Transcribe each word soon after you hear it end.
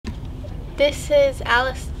This is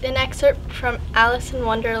an excerpt from Alice in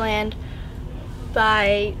Wonderland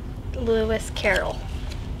by Lewis Carroll.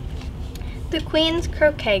 The Queen's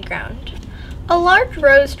Croquet Ground. A large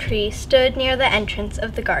rose tree stood near the entrance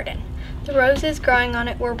of the garden. The roses growing on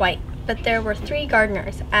it were white, but there were 3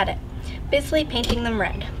 gardeners at it, busily painting them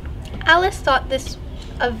red. Alice thought this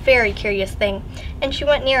a very curious thing, and she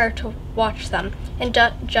went nearer to watch them, and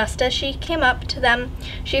just as she came up to them,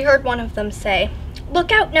 she heard one of them say,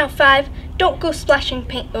 "Look out now, 5! Don't go splashing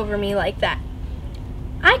paint over me like that."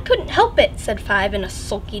 "I couldn't help it," said 5 in a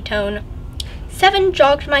sulky tone. 7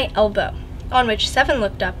 jogged my elbow, on which 7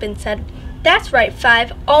 looked up and said, "That's right,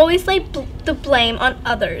 5, always lay the blame on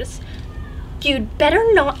others." "You'd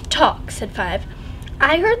better not talk," said 5.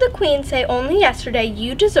 "I heard the Queen say only yesterday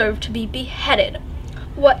you deserve to be beheaded."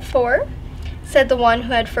 "What for?" said the one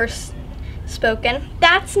who had first spoken.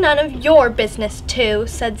 "That's none of your business, too,"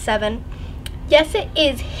 said 7. "Yes, it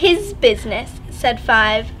is his business," said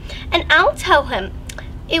 5, "and I'll tell him.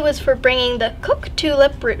 It was for bringing the cooked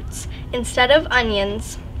tulip roots instead of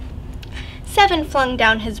onions." 7 flung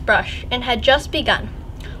down his brush and had just begun.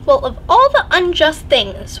 Well, of all the unjust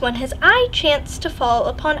things, when his eye chanced to fall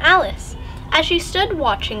upon Alice, as she stood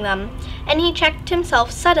watching them, and he checked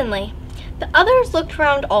himself suddenly. The others looked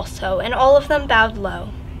round also, and all of them bowed low.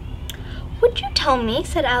 "Would you tell me,"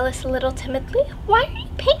 said Alice a little timidly, "why are you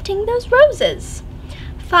painting those roses?"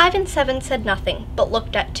 5 and 7 said nothing, but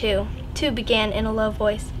looked at 2. 2 began in a low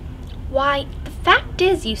voice. "Why, the fact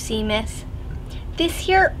is, you see, miss, this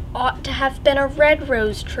here ought to have been a red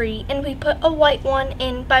rose tree, and we put a white one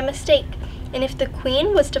in by mistake, and if the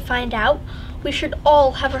Queen was to find out, we should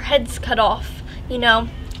all have our heads cut off, you know.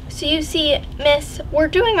 So you see, miss, we're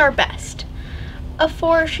doing our best.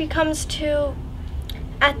 Afore she comes to—"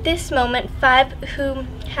 At this moment 5, who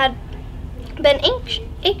had been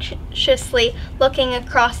anxiously looking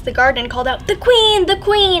across the garden, called out, "The Queen! The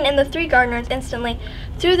Queen!" and the 3 gardeners instantly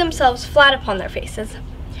threw themselves flat upon their faces.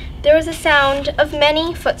 There was a sound of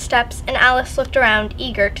many footsteps, and Alice looked around,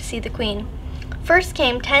 eager to see the Queen. First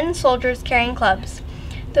came 10 soldiers carrying clubs.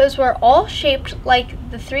 Those were all shaped like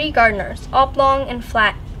the 3 gardeners, oblong and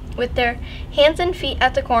flat, with their hands and feet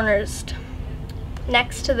at the corners.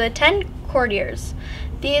 Next to the 10 courtiers.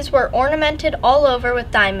 These were ornamented all over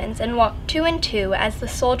with diamonds, and walked 2 and 2, as the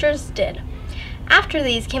soldiers did. After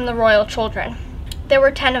these came the royal children. There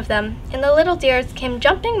were 10 of them, and the little dears came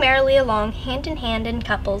jumping merrily along, hand in hand in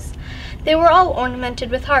couples. They were all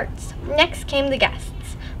ornamented with hearts. Next came the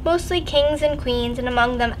guests, mostly kings and queens, and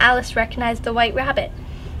among them Alice recognized the White Rabbit.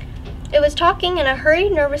 It was talking in a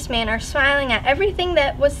hurried, nervous manner, smiling at everything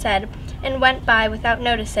that was said, and went by without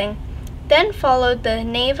noticing. Then followed the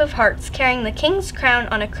Knave of Hearts, carrying the king's crown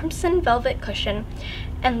on a crimson velvet cushion,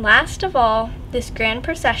 and last of all this grand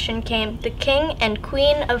procession came the King and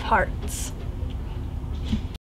Queen of Hearts.